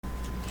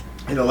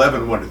in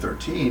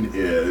 11:1-13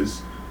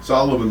 is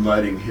Solomon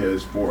letting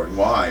his foreign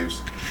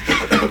wives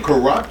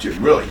corrupt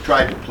him. Really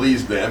tried to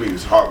please them.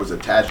 His heart was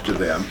attached to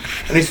them,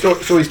 and he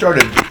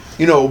started,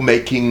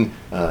 making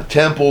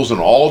temples and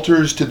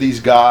altars to these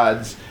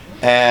gods,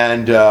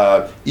 and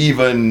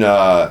even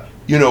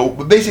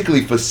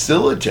basically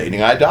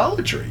facilitating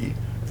idolatry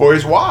for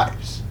his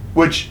wives,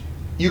 which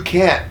you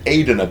can't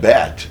aid and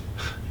abet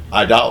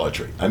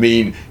idolatry. I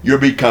mean, you're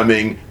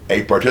becoming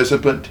a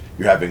participant.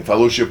 You're having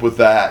fellowship with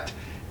that.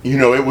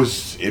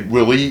 It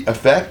really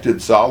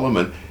affected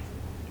Solomon.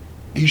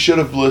 He should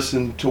have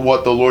listened to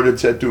what the Lord had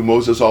said through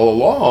Moses all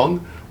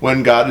along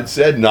when God had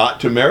said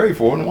not to marry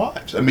foreign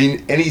wives. I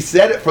mean, and he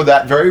said it for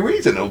that very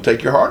reason. It'll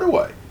take your heart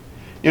away.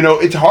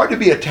 It's hard to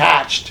be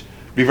attached,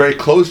 be very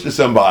close to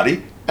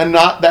somebody, and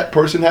not that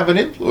person have an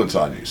influence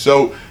on you.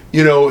 So,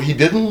 he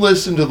didn't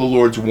listen to the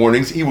Lord's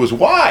warnings. He was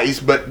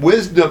wise, but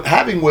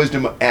having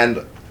wisdom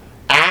and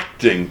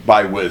acting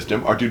by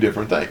wisdom are two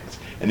different things.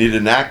 And he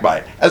didn't act by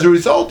it. As a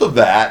result of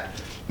that,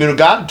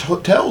 God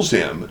tells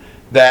him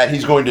that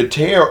he's going to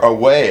tear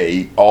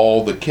away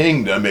all the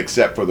kingdom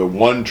except for the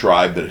one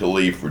tribe that he'll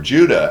leave for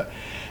Judah.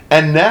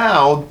 And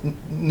now,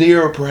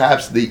 near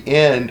perhaps the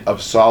end of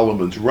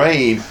Solomon's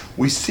reign,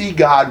 we see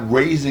God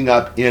raising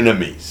up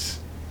enemies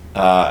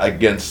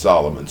against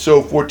Solomon.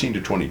 So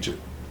 14-22.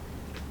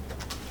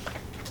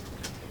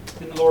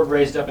 Then the Lord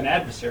raised up an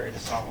adversary to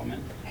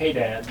Solomon,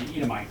 Hadad the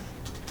Edomite.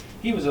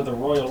 He was of the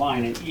royal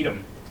line in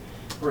Edom.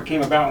 For it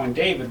came about when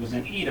David was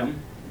in Edom,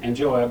 and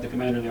Joab, the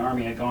commander of the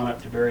army, had gone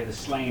up to bury the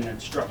slain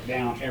and struck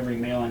down every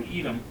male in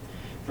Edom.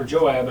 For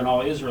Joab and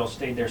all Israel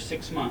stayed there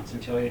 6 months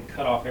until he had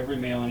cut off every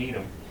male in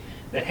Edom.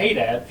 That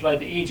Hadad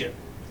fled to Egypt,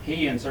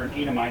 he and certain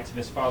Edomites of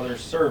his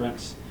father's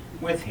servants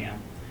with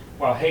him,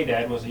 while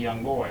Hadad was a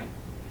young boy.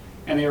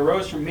 And they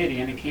arose from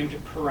Midian and came to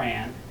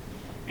Paran,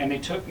 and they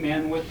took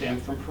men with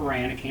them from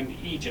Paran and came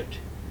to Egypt,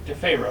 to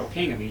Pharaoh,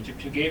 king of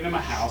Egypt, who gave him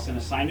a house and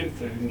assigned him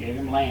food and gave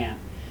him land.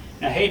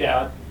 Now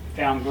Hadad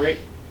found great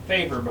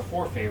favor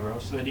before Pharaoh,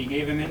 so that he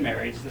gave him in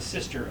marriage the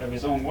sister of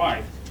his own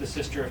wife, the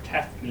sister of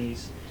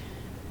Taphanes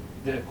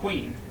the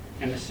queen.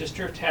 And the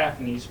sister of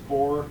Taphanes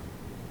bore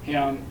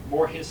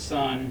his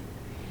son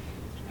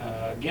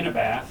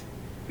Genubath,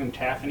 whom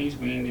Taphanes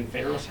weaned in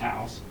Pharaoh's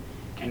house.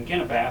 And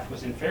Genubath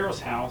was in Pharaoh's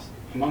house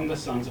among the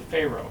sons of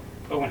Pharaoh.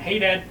 But when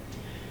Hadad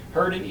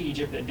heard in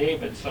Egypt that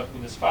David slept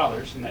with his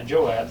fathers, and that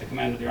Joab, the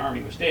commander of the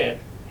army, was dead,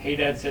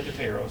 Hadad said to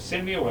Pharaoh,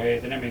 "Send me away,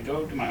 that I may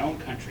go to my own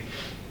country."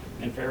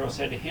 Then Pharaoh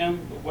said to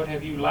him, "But what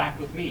have you lacked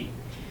with me?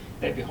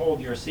 That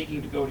behold, you are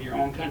seeking to go to your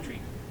own country."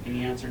 And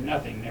he answered,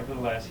 "Nothing.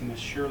 Nevertheless, he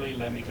must surely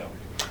let me go."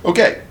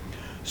 Okay,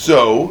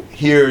 so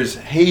here's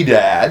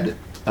Hadad.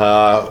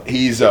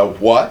 He's a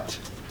what?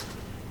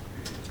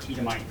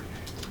 Edomite.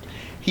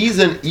 He's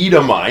an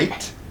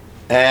Edomite,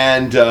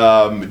 and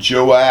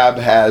Joab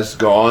has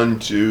gone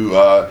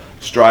to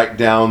strike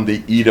down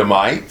the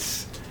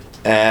Edomites.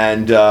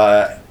 And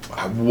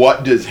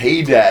what does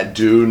Hadad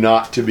do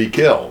not to be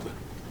killed?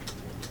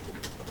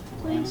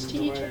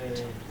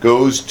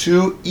 Goes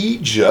to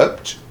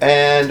Egypt,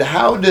 and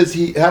how does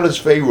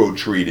Pharaoh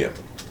treat him?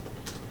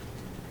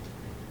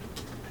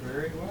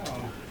 Very well.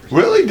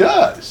 Really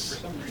does.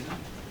 For some reason.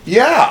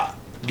 Yeah,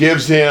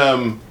 gives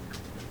him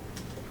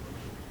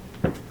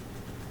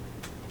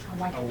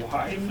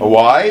a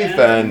wife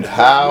and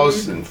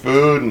house and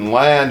food and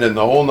land and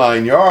the whole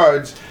 9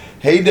 yards.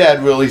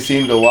 Hadad really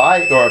seemed to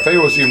like, or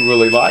Pharaoh seemed to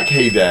really like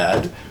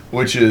Hadad,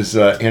 which is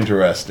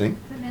interesting.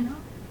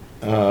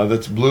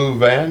 That's Blue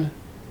Van.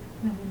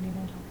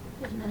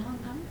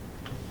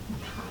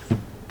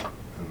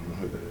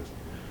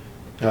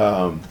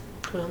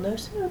 We'll know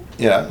soon.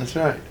 Yeah, that's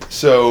right.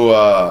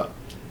 So,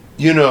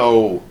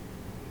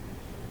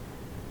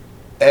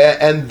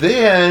 and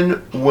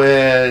then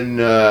when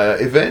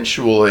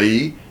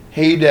eventually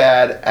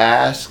Hadad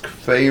asked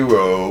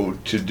Pharaoh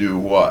to do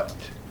what?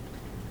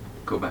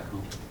 Go back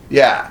home.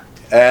 Yeah,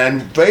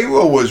 and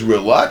Pharaoh was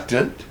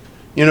reluctant.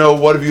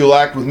 What have you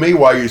lacked with me?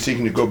 Why are you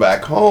seeking to go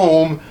back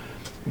home?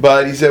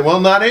 But he said,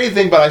 well, not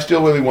anything, but I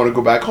still really want to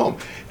go back home.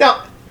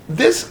 Now,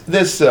 this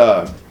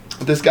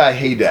guy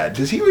Hadad,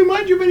 does he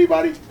remind you of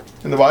anybody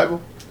in the Bible?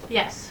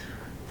 Yes.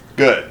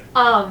 Good.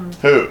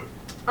 Who?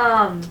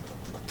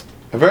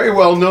 A very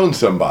well-known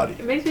somebody.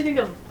 It makes me think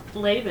of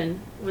Laban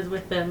was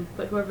with them,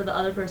 but whoever the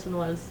other person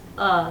was.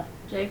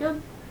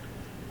 Jacob?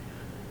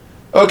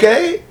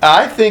 Okay,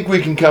 I think we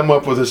can come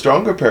up with a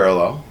stronger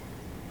parallel.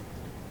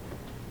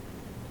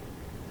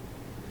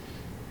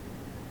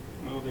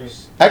 Well,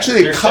 there's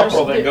a couple.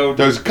 several that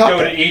There's a couple.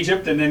 go to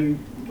Egypt and then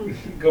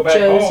go back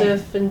home.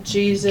 Joseph and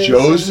Jesus.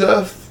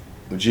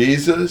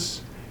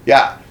 Jesus.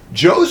 Yeah,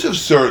 Joseph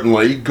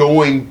certainly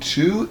going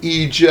to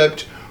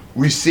Egypt,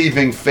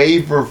 receiving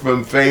favor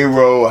from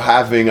Pharaoh,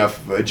 having an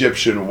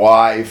Egyptian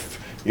wife,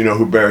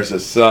 who bears a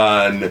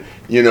son,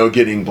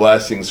 getting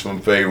blessings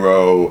from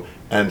Pharaoh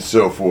and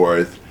so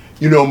forth.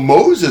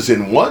 Moses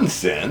in one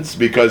sense,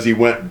 because he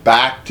went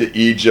back to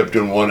Egypt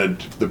and wanted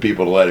the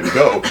people to let him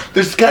go.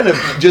 There's kind of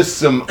just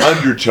some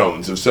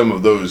undertones of some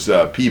of those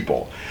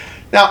people.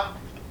 Now,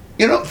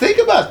 think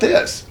about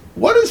this.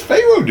 what is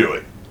Pharaoh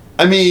doing?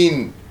 I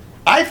mean,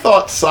 I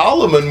thought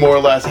Solomon more or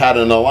less had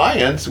an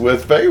alliance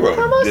with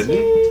Pharaoh, didn't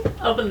he?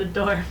 Open the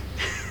door.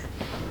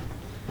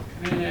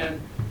 And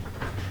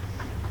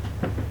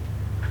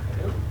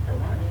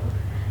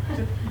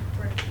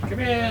come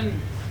in.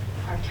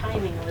 Our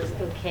timing was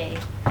okay.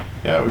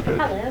 Yeah, we could.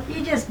 Hello.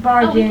 You just Oh,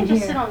 barge we in can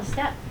just sit here. on the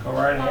step. Go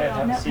right ahead.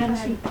 Have No, a seat. have a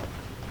seat.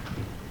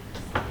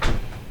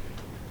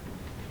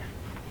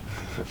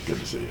 Good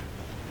to see you.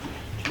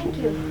 Thank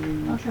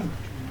you. Welcome.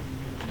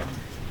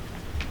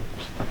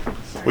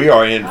 We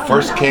are in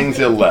 1 Kings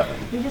 11.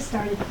 We just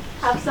started.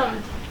 Have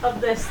some of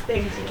this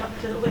thing to talk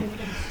to the lady.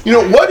 You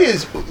know, what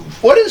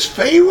is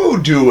Pharaoh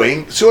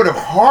doing sort of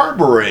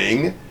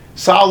harboring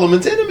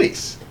Solomon's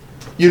enemies?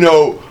 You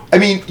know, I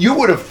mean, you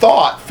would have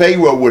thought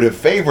Pharaoh would have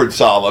favored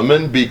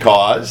Solomon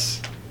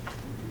because,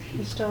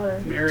 His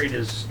daughter. Married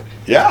his.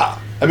 yeah,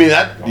 I mean,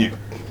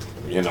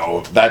 you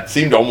know, that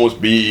seemed to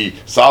almost be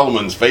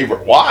Solomon's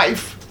favorite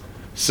wife.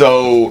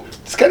 So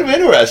it's kind of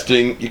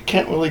interesting. You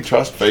can't really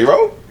trust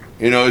Pharaoh.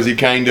 You know, is he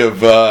kind of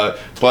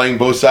playing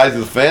both sides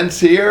of the fence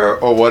here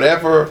or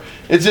whatever?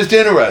 It's just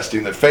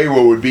interesting that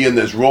Pharaoh would be in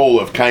this role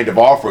of kind of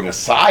offering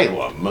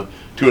asylum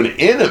to an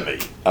enemy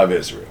of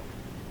Israel.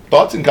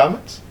 Thoughts and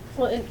comments?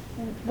 Well, it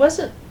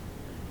wasn't.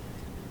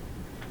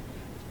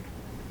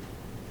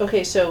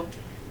 Okay, so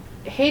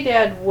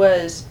Hadad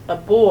was a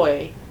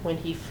boy when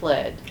he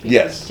fled. Because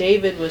Yes.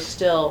 David was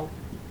still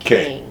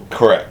king.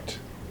 Correct.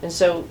 And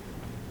so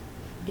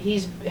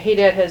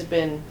Hadad has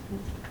been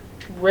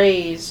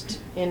raised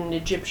in an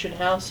Egyptian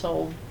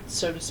household,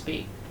 so to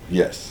speak.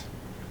 Yes.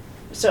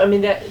 So I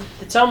mean that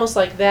it's almost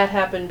like that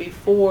happened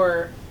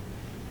before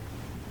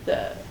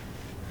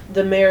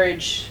the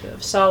marriage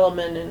of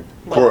Solomon and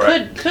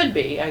Correct. could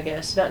be, I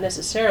guess, not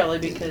necessarily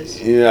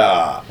because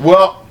Yeah.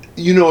 Well,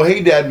 you know,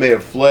 Hadad may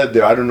have fled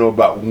there. I don't know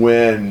about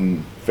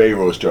when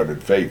Pharaoh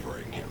started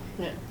favoring him.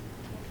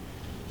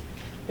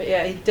 but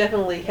yeah, he's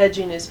definitely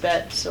hedging his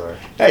bets or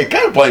Hey,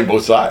 kind of playing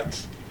both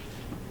sides.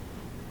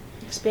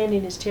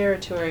 expanding his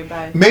territory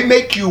by May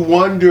make you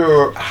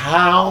wonder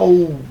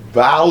how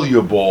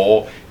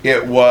valuable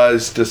it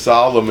was to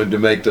Solomon to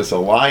make this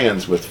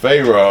alliance with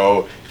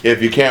Pharaoh if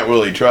you can't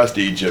really trust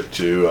Egypt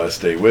to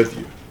stay with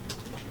you.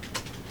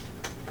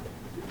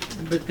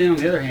 But then on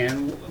the other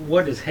hand,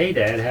 what does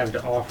Hadad have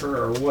to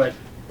offer, or what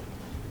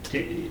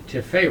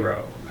to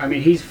Pharaoh? I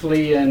mean, he's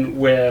fleeing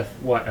with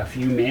what, a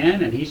few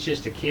men, and he's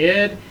just a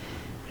kid,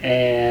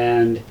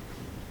 and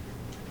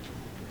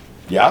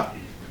Yeah?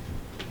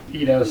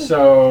 you know,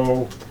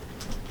 so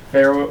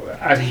Pharaoh.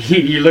 I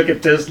mean, you look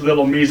at this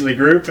little measly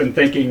group and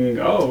thinking,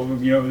 oh,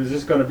 you know, is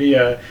this going to be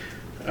a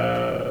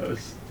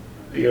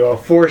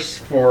force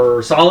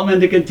for Solomon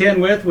to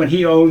contend with when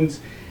he owns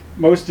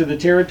most of the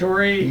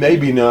territory?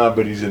 Maybe not,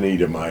 but he's an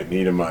Edomite, and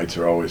Edomites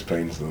are always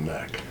pains in the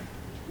neck.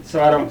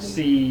 So I don't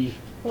see.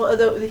 well,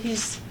 although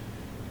he's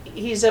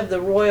of the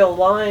royal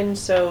line,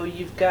 so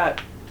you've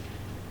got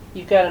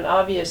an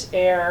obvious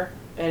heir,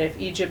 and if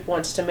Egypt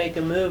wants to make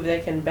a move,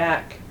 they can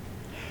back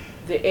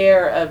the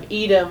heir of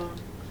Edom.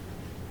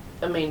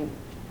 I mean,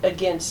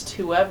 against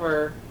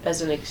whoever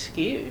as an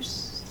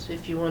excuse,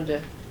 if you want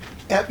to.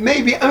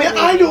 Maybe. I mean,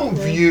 I don't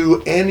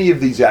view any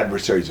of these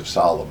adversaries of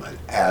Solomon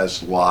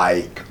as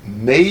like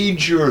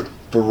major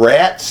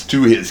threats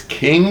to his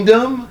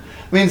kingdom.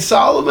 I mean,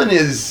 Solomon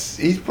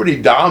he's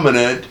pretty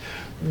dominant.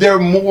 They're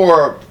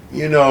more,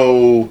 you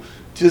know,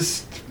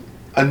 just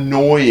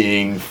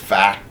annoying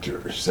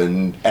factors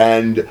and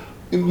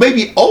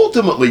maybe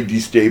ultimately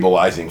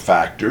destabilizing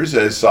factors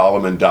as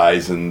Solomon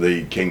dies and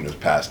the kingdom's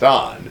passed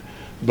on.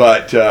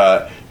 But,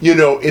 you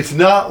know, it's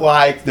not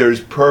like there's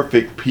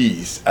perfect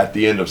peace at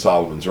the end of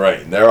Solomon's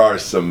reign. There are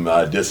some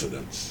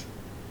dissidents.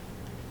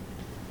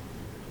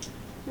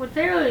 Would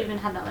Pharaoh even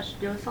have that much to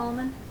do with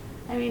Solomon?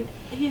 I mean,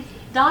 his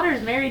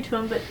daughter's married to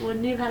him, but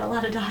wouldn't he have had a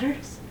lot of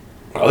daughters?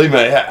 Well, he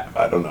may have.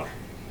 I don't know.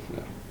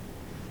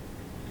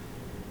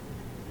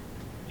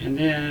 And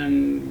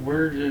then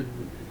where did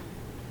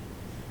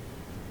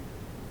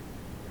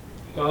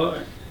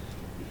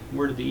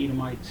the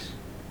Edomites?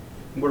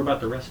 What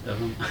about the rest of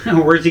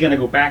them? Where's he going to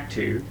go back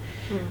to?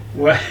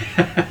 What?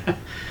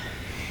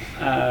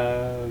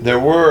 There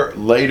were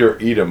later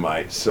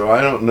Edomites, so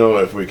I don't know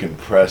if we can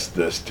press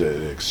this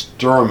to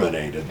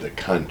exterminated the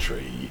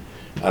country.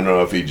 I don't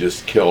know if he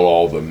just killed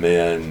all the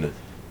men.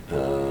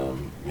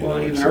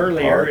 Even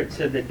earlier it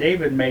said that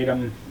David made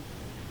them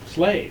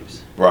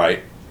slaves,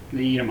 Right,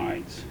 the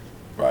Edomites.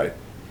 right.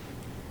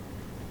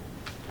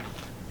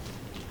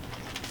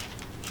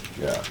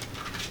 Yeah.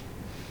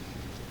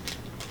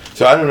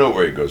 So I don't know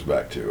where he goes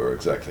back to or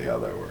exactly how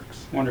that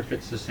works. Wonder if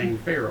it's the same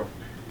Pharaoh.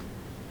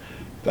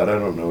 That I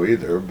don't know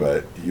either,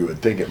 but you would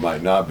think it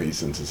might not be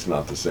since it's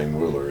not the same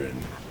ruler in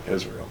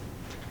Israel.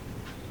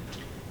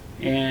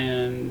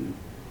 And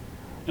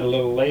a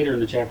little later in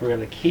the chapter we have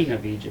the king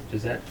of Egypt.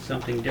 Is that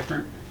something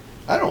different?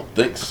 I don't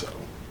think so.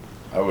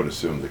 I would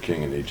assume the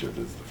king in Egypt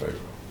is the Pharaoh.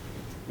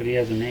 But he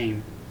has a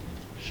name.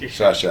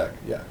 Shishak. Shashak,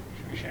 yeah.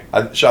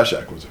 Shishak.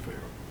 Shashak was a Pharaoh.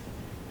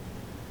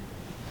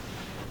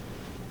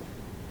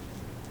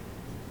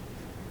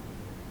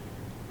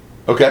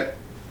 Okay.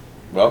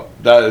 Well,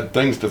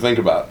 things to think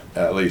about,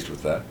 at least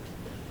with that.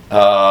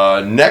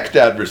 Next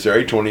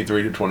adversary,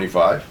 23 to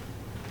 25.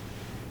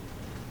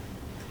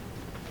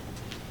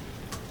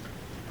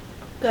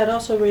 God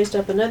also raised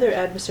up another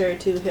adversary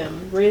to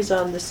him,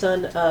 Rezon the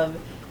son of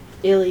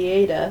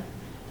Eliada,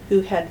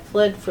 who had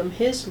fled from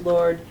his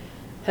lord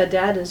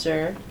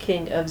Hadadezer,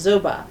 king of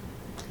Zobah.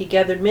 He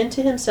gathered men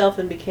to himself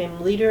and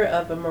became leader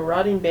of a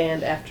marauding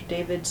band after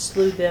David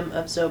slew them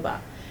of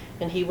Zobah.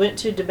 And he went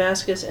to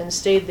Damascus and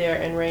stayed there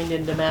and reigned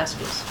in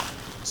Damascus.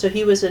 So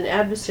he was an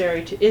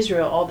adversary to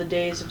Israel all the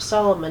days of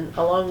Solomon,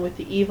 along with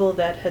the evil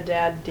that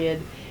Hadad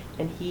did,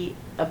 and he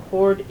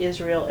abhorred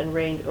Israel and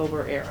reigned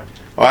over Aram.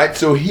 All right,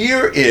 so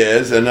here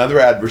is another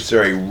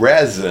adversary,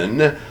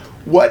 Rezin.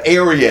 What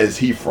area is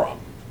he from?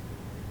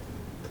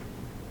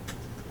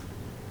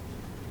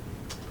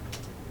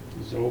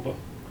 Zoba.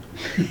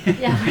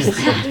 Yeah,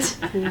 where's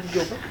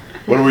that?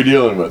 What are we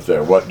dealing with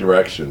there? What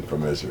direction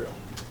from Israel?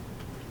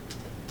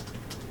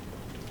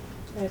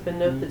 I have a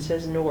note that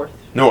says north.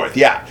 North,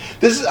 yeah.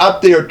 This is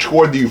up there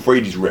toward the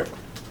Euphrates River.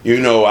 You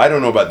know, I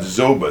don't know about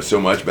Zobah so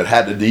much, but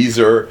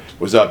Hadadezer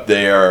was up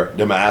there,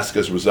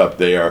 Damascus was up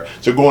there.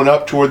 So going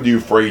up toward the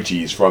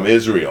Euphrates from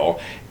Israel.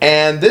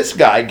 And this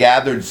guy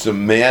gathered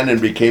some men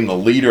and became the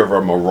leader of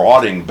a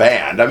marauding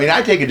band. I mean,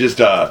 I take it just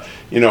a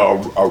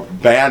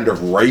band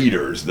of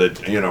raiders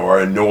that, are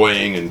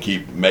annoying and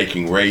keep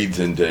making raids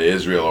into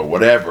Israel or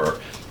whatever.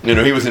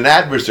 He was an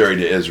adversary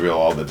to Israel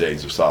all the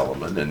days of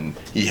Solomon, and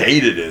he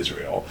hated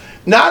Israel.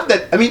 Not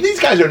that, these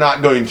guys are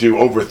not going to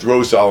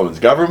overthrow Solomon's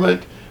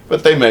government,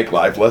 but they make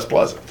life less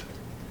pleasant.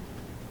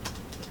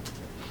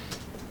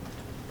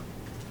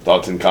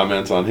 Thoughts and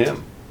comments on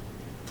him?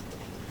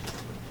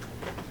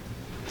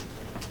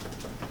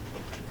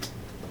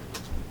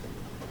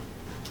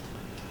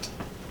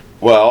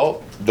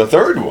 Well, the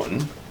third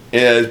one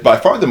is by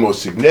far the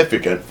most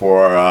significant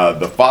for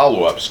the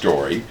follow-up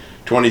story,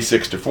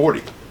 26 to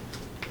 40.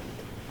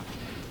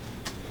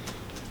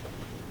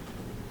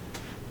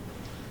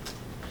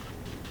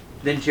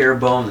 Then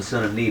Jeroboam the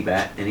son of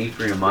Nebat, an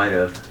Ephraimite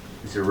of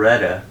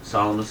Zeredah,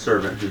 Solomon's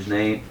servant,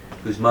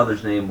 whose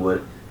mother's name was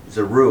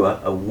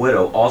Zeruiah, a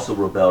widow, also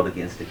rebelled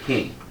against the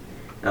king.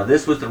 Now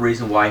this was the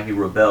reason why he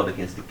rebelled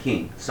against the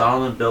king.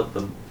 Solomon built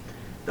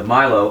the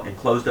Milo and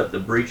closed up the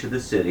breach of the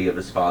city of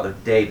his father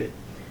David.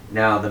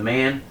 Now the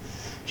man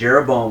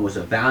Jeroboam was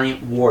a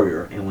valiant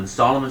warrior, and when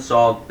Solomon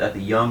saw that the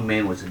young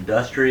man was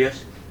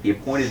industrious, he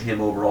appointed him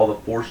over all the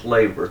forced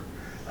labor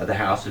of the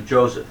house of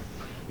Joseph.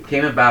 It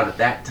came about at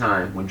that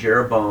time, when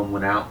Jeroboam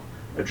went out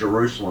of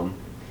Jerusalem,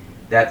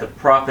 that the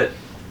prophet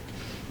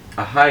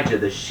Ahijah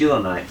the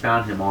Shilonite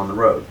found him on the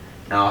road.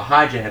 Now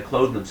Ahijah had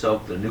clothed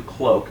himself with a new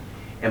cloak,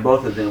 and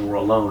both of them were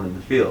alone in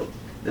the field.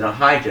 Then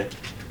Ahijah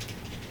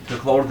took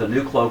hold of the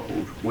new cloak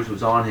which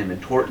was on him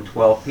and tore it in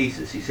 12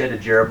 pieces. He said to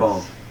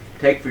Jeroboam,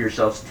 "Take for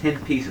yourselves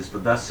 10 pieces, for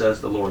thus says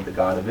the Lord, the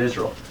God of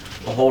Israel.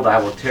 Behold, I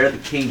will tear the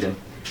kingdom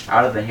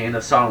out of the hand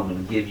of Solomon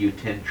and give you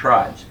 10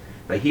 tribes.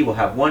 But he will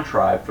have one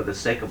tribe for the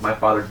sake of my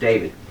father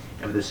David,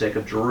 and for the sake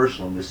of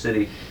Jerusalem, the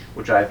city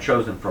which I have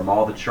chosen from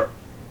all the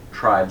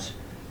tribes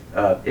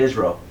of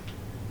Israel,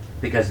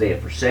 because they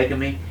have forsaken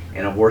me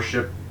and have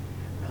worshipped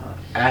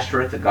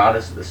Ashtoreth, the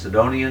goddess of the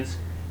Sidonians,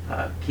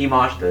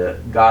 Chemosh, the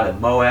god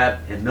of Moab,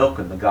 and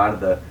Milcom, the god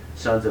of the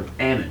sons of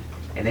Ammon.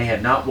 And they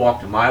have not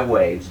walked in my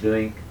ways,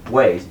 doing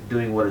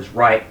what is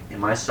right in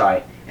my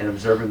sight, and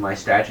observing my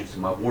statutes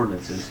and my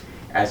ordinances,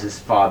 as his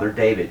father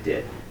David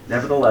did.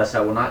 Nevertheless,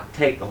 I will not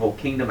take the whole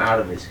kingdom out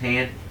of his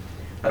hand,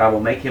 but I will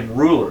make him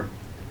ruler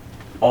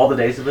all the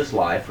days of his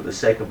life for the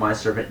sake of my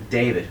servant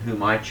David,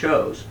 whom I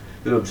chose,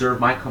 who observed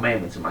my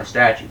commandments and my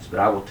statutes.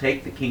 But I will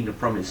take the kingdom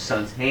from his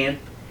son's hand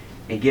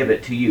and give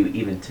it to you,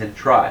 even 10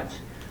 tribes.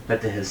 But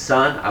to his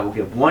son I will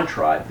give one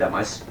tribe, that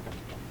my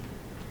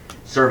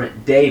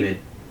servant David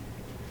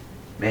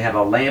may have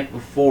a lamp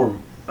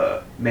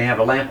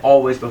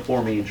always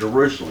before me in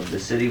Jerusalem, the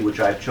city which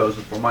I have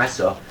chosen for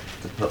myself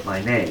to put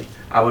my name.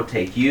 I will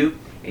take you,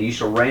 and you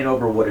shall reign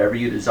over whatever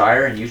you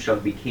desire, and you shall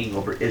be king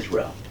over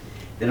Israel.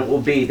 Then it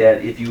will be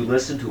that if you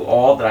listen to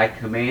all that I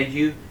command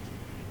you,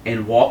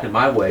 and walk in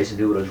my ways, and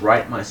do what is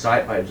right in my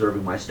sight by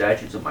observing my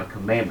statutes and my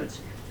commandments,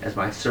 as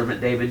my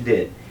servant David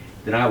did,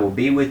 then I will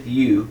be with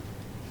you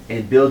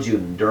and build you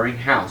an enduring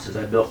house, as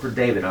I built for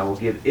David, and I will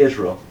give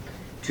Israel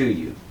to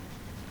you.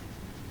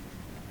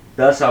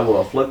 Thus I will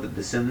afflict the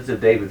descendants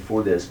of David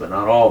for this, but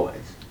not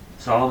always.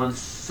 Solomon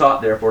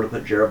sought therefore to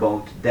put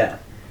Jeroboam to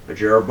death. But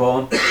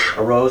Jeroboam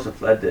arose and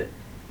fled to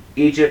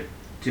Egypt,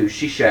 to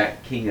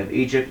Shishak, king of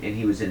Egypt, and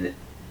he was in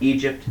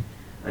Egypt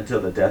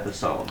until the death of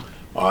Solomon.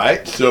 All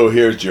right, so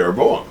here's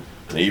Jeroboam,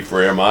 an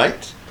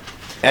Ephraimite,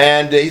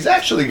 and he's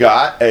actually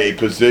got a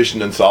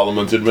position in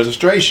Solomon's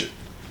administration.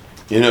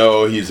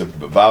 He's a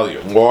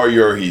valiant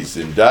warrior, he's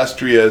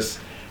industrious,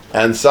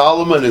 and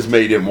Solomon has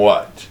made him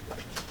what?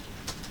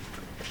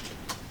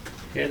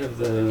 Head of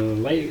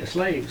the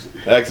slaves.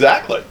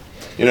 Exactly.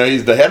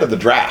 He's the head of the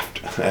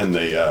draft and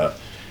the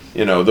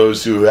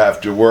those who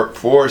have to work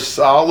for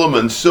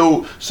Solomon.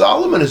 So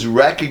Solomon has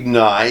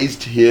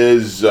recognized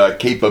his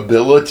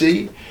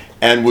capability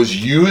and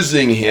was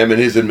using him in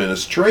his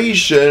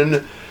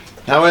administration.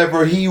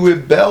 However, he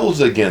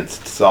rebels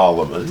against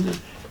Solomon,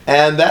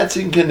 and that's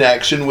in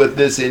connection with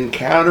this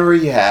encounter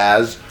he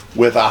has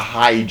with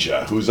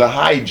Ahijah. Who's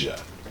Ahijah?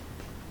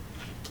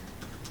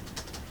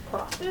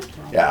 Prophet?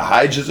 Yeah,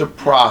 Ahijah's a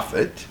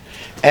prophet,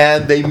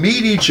 and they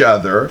meet each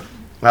other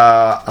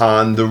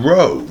on the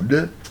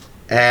road,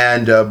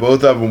 and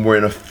both of them were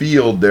in a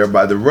field there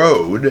by the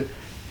road,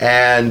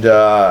 and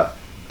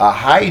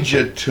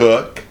Ahijah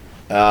took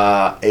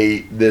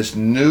this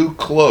new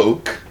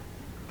cloak,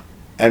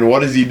 and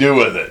what does he do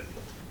with it?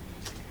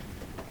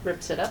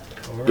 Rips it up.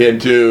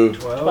 Into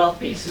 12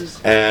 pieces.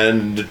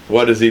 And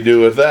what does he do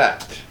with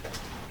that?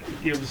 He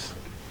gives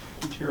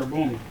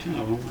Jeroboam 10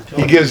 of them. or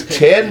 12 He gives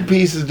Take 10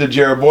 pieces to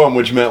Jeroboam,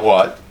 which meant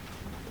what?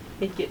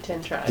 He'd get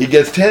 10 tribes. He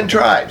gets 10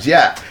 tribes,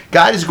 yeah.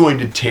 God is going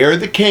to tear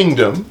the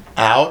kingdom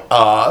out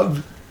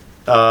of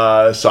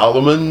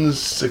Solomon's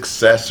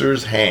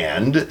successor's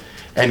hand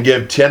and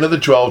give 10 of the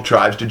 12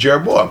 tribes to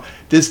Jeroboam.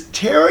 Does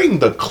tearing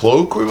the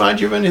cloak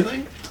remind you of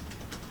anything?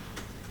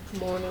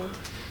 Morning.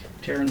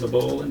 Tearing the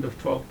bull into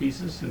 12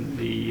 pieces and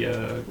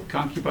the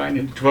concubine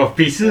into 12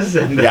 pieces.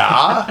 And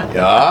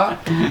Yeah.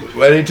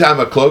 Anytime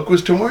a cloak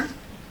was torn?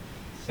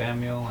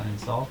 Samuel and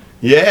Saul.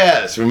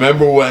 Yes.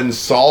 Remember when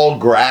Saul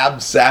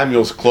grabbed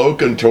Samuel's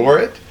cloak and tore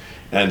it?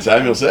 And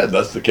Samuel said,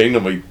 "Thus the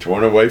kingdom will be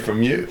torn away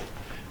from you."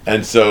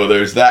 And so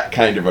there's that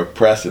kind of a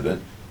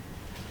precedent.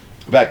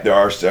 In fact, there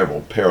are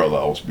several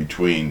parallels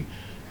between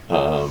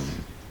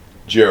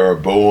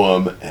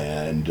Jeroboam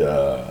and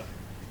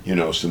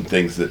some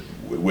things that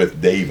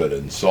with David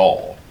and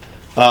Saul.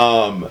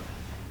 But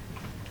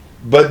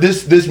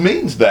this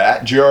means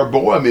that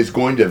Jeroboam is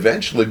going to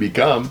eventually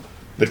become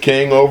the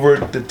king over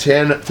the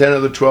 10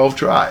 of the 12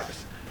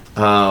 tribes.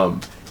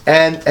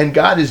 And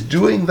God is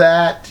doing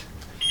that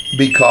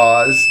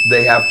because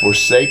they have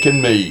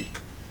forsaken me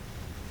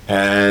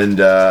and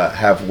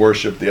have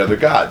worshipped the other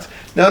gods.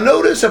 Now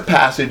notice a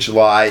passage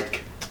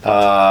like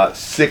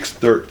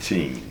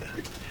 6:13.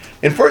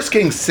 In 1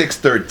 Kings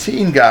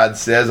 6:13, God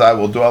says, "I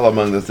will dwell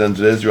among the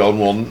sons of Israel and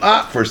will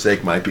not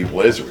forsake my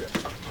people Israel."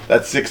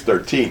 That's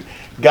 6:13.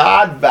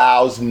 God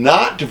vows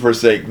not to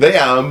forsake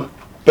them,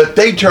 but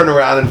they turn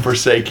around and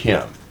forsake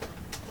him.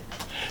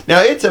 Now,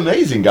 it's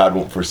amazing God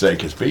won't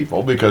forsake his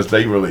people because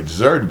they really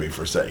deserve to be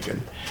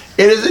forsaken.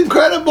 It is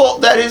incredible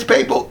that his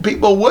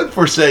people would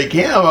forsake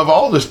him of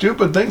all the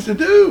stupid things to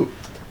do.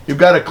 You've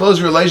got a close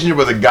relationship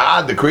with a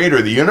God, the creator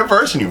of the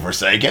universe, and you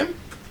forsake him.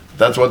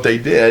 That's what they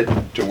did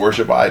to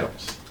worship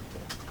idols.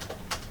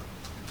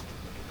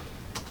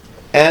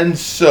 And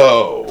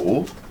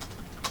so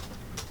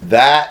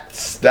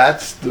that's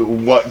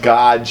what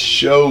God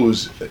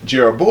shows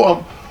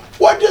Jeroboam.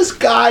 What does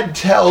God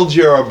tell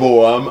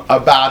Jeroboam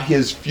about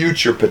his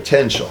future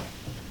potential?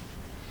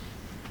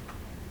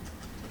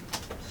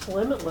 It's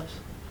limitless.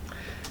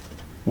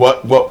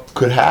 What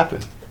could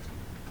happen?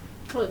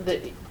 Well,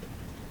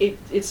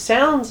 it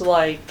sounds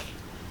like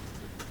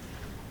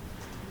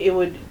he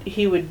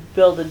would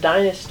build a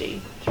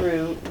dynasty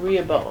through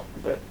Rehoboam.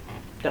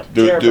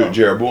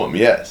 Jeroboam,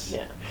 yes.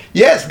 Yeah.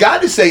 Yes,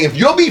 God is saying, if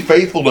you'll be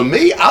faithful to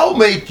me, I'll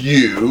make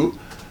you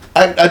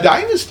a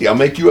dynasty. I'll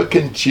make you a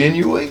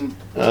continuing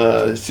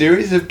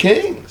series of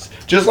kings.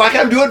 Just like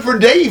I'm doing for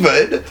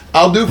David,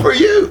 I'll do for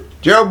you.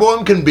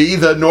 Jeroboam can be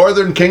the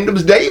northern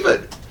kingdom's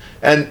David.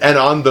 And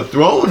on the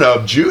throne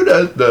of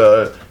Judah,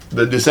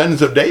 the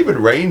descendants of David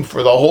reign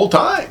for the whole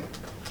time.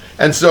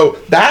 And so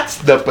that's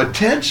the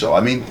potential.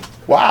 I mean,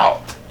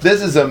 wow,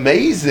 this is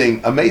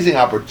amazing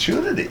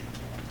opportunity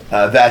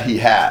that he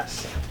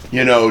has,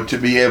 to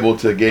be able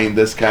to gain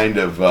this kind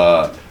of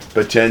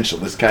potential,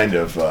 this kind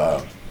of,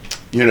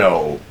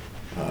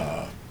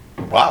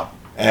 wow.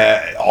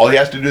 All he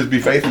has to do is be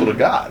faithful to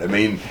God. I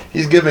mean,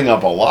 he's giving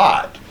up a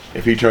lot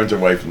if he turns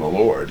away from the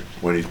Lord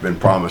when he's been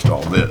promised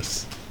all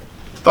this.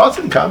 Thoughts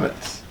and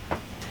comments?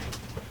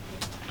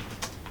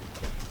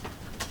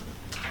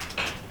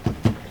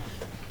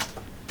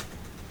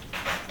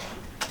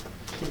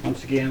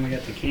 Once again, we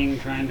got the king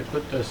trying to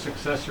put the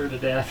successor to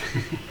death.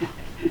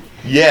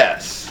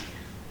 Yes.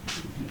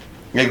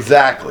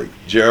 Exactly.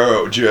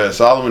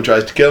 Solomon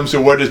tries to kill him. So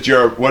what does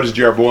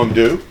Jeroboam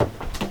do?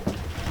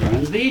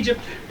 Runs to Egypt.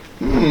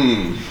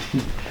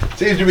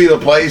 Seems to be the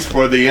place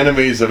for the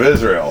enemies of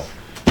Israel.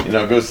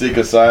 Go seek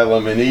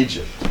asylum in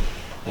Egypt.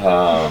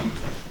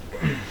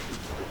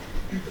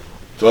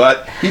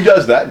 So he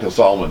does that until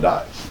Solomon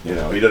dies. He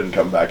doesn't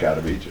come back out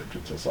of Egypt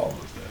until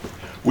Solomon's dead.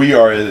 We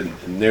are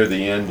near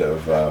the end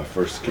of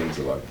 1 Kings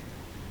 11.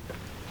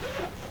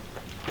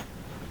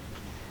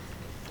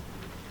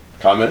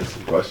 Comments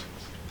and questions?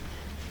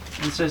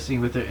 Interesting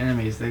with their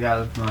enemies, they got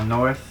them from the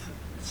north,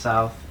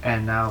 south,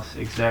 and now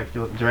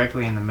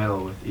directly in the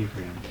middle with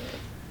Ephraim.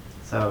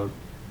 So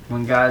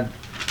when God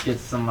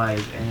gets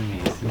somebody's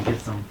enemies, he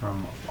gets them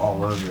from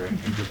all over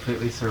and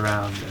completely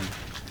surrounds and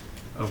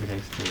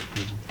overtakes the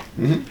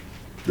people.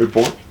 Good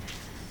point.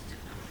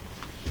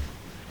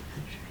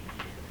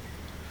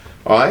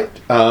 All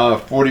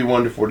right,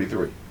 41 to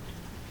 43.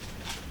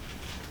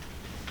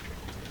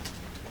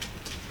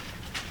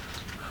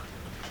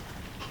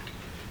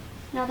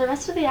 Now the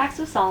rest of the acts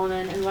of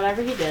Solomon and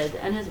whatever he did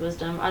and his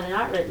wisdom are they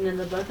not written in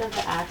the book of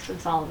the Acts of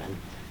Solomon?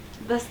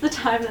 Thus the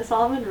time that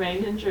Solomon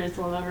reigned in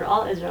Jerusalem over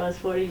all Israel was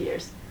 40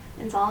 years.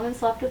 And Solomon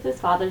slept with his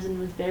fathers and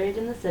was buried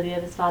in the city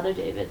of his father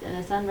David, and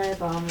his son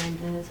Rehoboam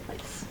reigned in his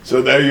place.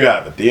 So there you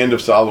have it, the end of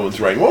Solomon's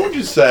reign. What would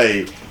you say,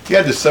 if you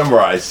had to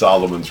summarize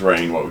Solomon's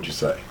reign, what would you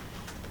say?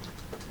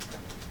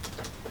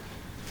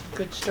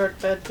 Good start,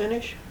 bad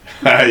finish.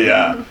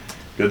 Yeah,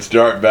 good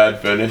start,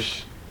 bad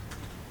finish.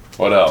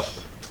 What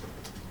else?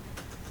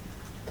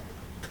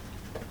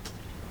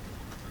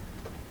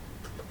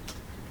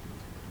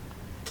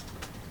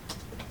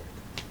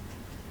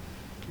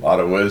 A lot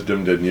of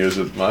wisdom, didn't use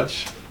it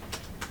much.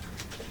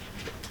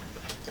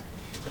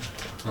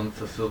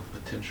 Unfulfilled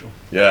potential.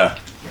 Yeah.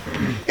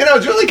 You know,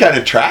 it's really kind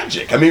of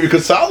tragic. I mean,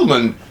 because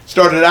Solomon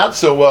started out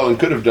so well and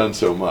could have done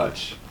so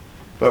much.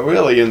 But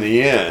really, in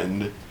the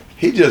end,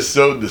 he just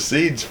sowed the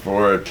seeds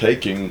for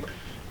taking,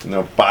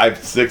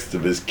 5/6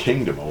 of his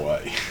kingdom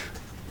away.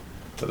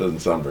 That doesn't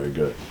sound very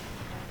good.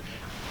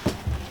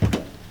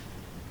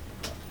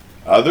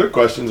 Other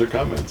questions or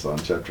comments on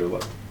chapter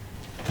 11?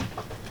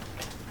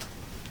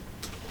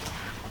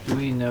 Do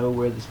we know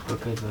where this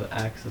book of the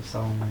Acts of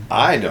Solomon?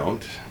 I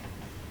don't.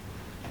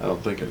 I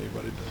don't think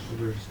anybody does.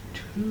 There's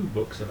 2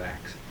 books of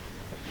Acts.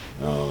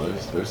 No,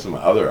 there's some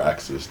other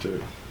axes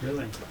too.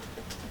 Really?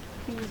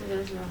 Kings of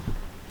Israel.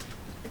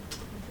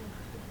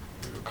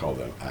 We'll call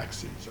them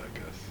axes, I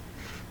guess.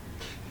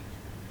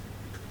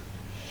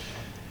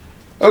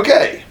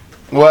 Okay.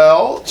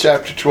 Well,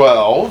 chapter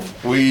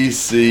 12, we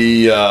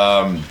see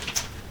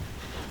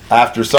after